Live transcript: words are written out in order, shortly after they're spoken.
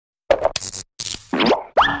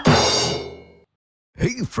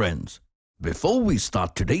Hey friends, before we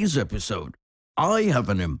start today's episode, I have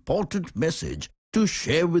an important message to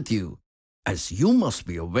share with you. As you must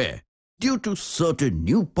be aware, due to certain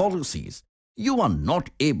new policies, you are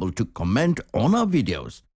not able to comment on our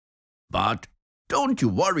videos. But don't you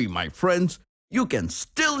worry, my friends, you can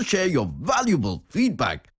still share your valuable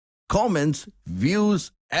feedback, comments,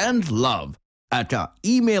 views and love at our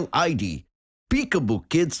email ID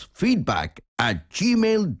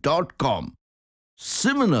peekabookidsfeedback@gmail.com.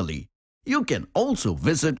 Similarly, you can also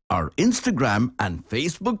visit our Instagram and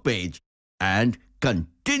Facebook page and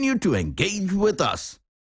continue to engage with us.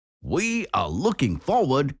 We are looking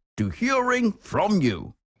forward to hearing from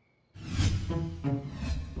you.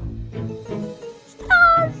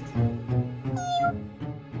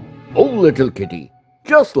 Oh, little kitty,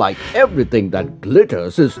 just like everything that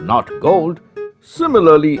glitters is not gold,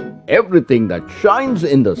 similarly, everything that shines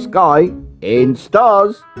in the sky ain't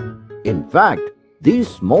stars. In fact, these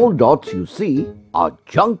small dots you see are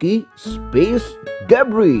chunky space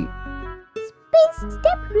debris. Space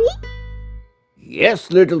debris?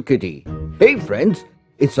 Yes, little kitty. Hey friends,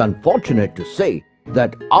 it's unfortunate to say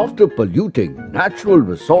that after polluting natural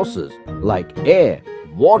resources like air,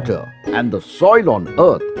 water and the soil on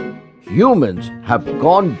Earth, humans have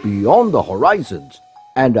gone beyond the horizons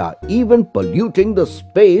and are even polluting the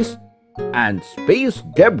space, and space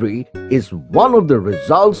debris is one of the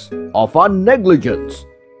results of our negligence.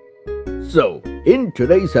 So, in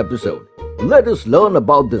today's episode, let us learn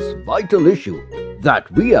about this vital issue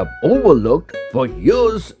that we have overlooked for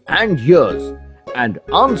years and years and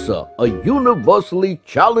answer a universally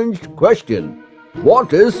challenged question.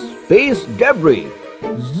 What is space debris?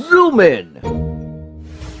 Zoom in!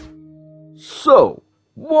 So,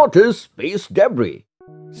 what is space debris?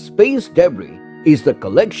 Space debris is the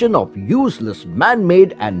collection of useless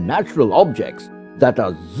man-made and natural objects that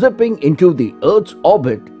are zipping into the Earth's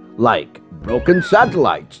orbit like broken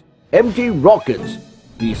satellites, empty rockets,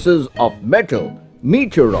 pieces of metal,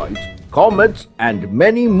 meteoroids, comets and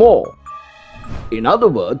many more. In other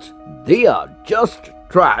words, they are just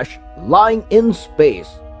trash lying in space,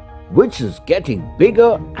 which is getting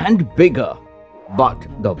bigger and bigger. But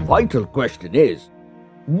the vital question is,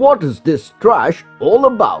 what is this trash all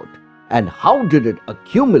about and how did it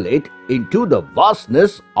accumulate into the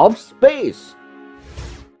vastness of space?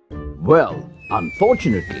 Well,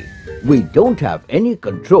 unfortunately, we don't have any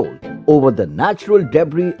control over the natural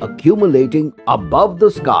debris accumulating above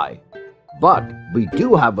the sky. But we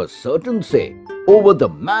do have a certain say over the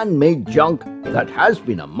man-made junk that has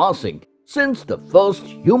been amassing since the first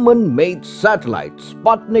human-made satellite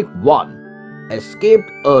Sputnik 1 escaped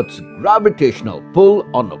Earth's gravitational pull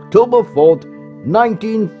on October 4th,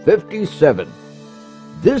 1957.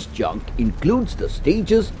 This junk includes the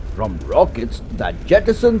stages from rockets that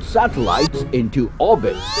jettison satellites into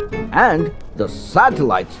orbit and the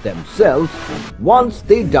satellites themselves once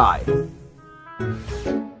they die.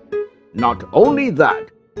 Not only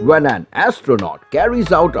that, when an astronaut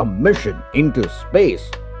carries out a mission into space,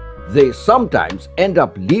 they sometimes end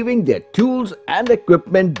up leaving their tools and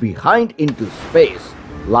equipment behind into space,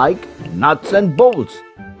 like nuts and bolts,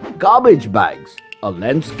 garbage bags, a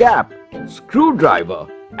lens cap, screwdriver,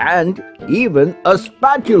 and even a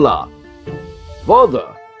spatula.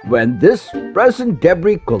 Further, when this present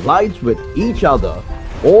debris collides with each other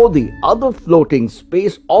or the other floating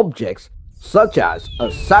space objects such as a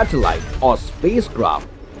satellite or spacecraft,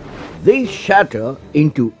 they shatter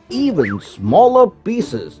into even smaller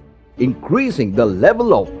pieces, increasing the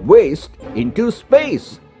level of waste into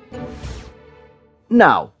space.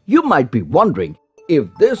 Now, you might be wondering if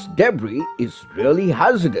this debris is really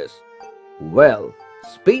hazardous. Well,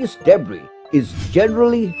 space debris is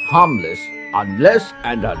generally harmless unless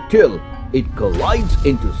and until it collides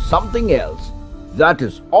into something else that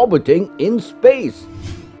is orbiting in space.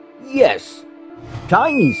 Yes,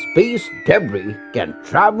 tiny space debris can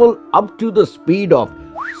travel up to the speed of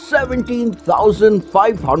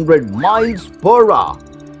 17,500 miles per hour,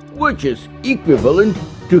 which is equivalent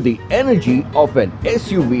to the energy of an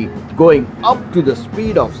SUV going up to the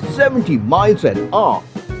speed of 70 miles an hour,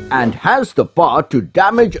 and has the power to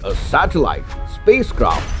damage a satellite,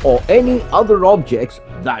 spacecraft or any other objects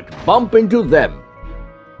that bump into them.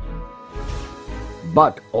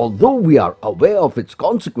 But although we are aware of its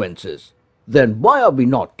consequences, then why are we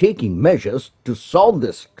not taking measures to solve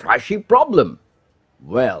this trashy problem?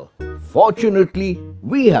 Well, fortunately,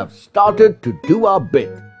 we have started to do our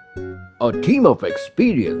bit. A team of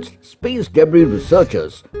experienced space debris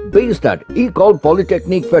researchers based at École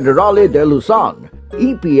Polytechnique Fédérale de Lausanne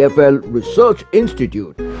EPFL Research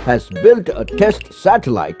Institute has built a test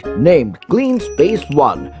satellite named Clean Space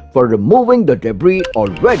 1 for removing the debris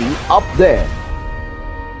already up there.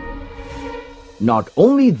 Not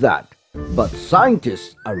only that, but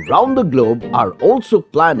scientists around the globe are also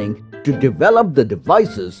planning to develop the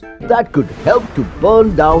devices that could help to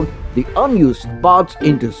burn down the unused parts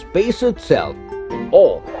into space itself,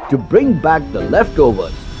 or to bring back the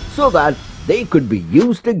leftovers so that they could be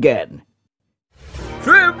used again.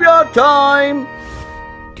 Trivia time!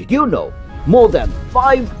 Did you know more than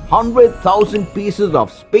 500,000 pieces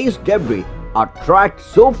of space debris are tracked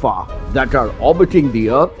so far that are orbiting the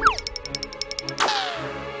Earth?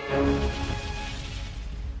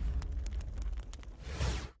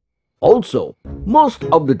 Also, most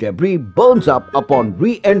of the debris burns up upon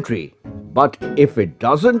re-entry. But if it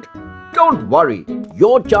doesn't, don't worry,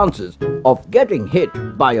 your chances of getting hit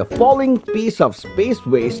by a falling piece of space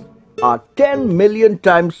waste are 10 million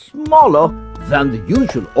times smaller than the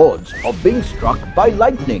usual odds of being struck by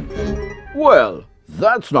lightning. Well,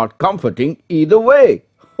 that's not comforting either way.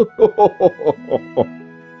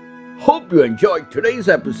 Hope you enjoyed today's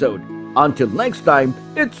episode. Until next time,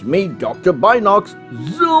 it's me, Dr. Binocs,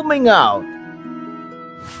 zooming out.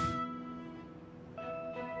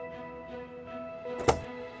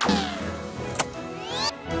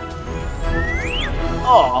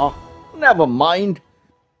 Aw, never mind.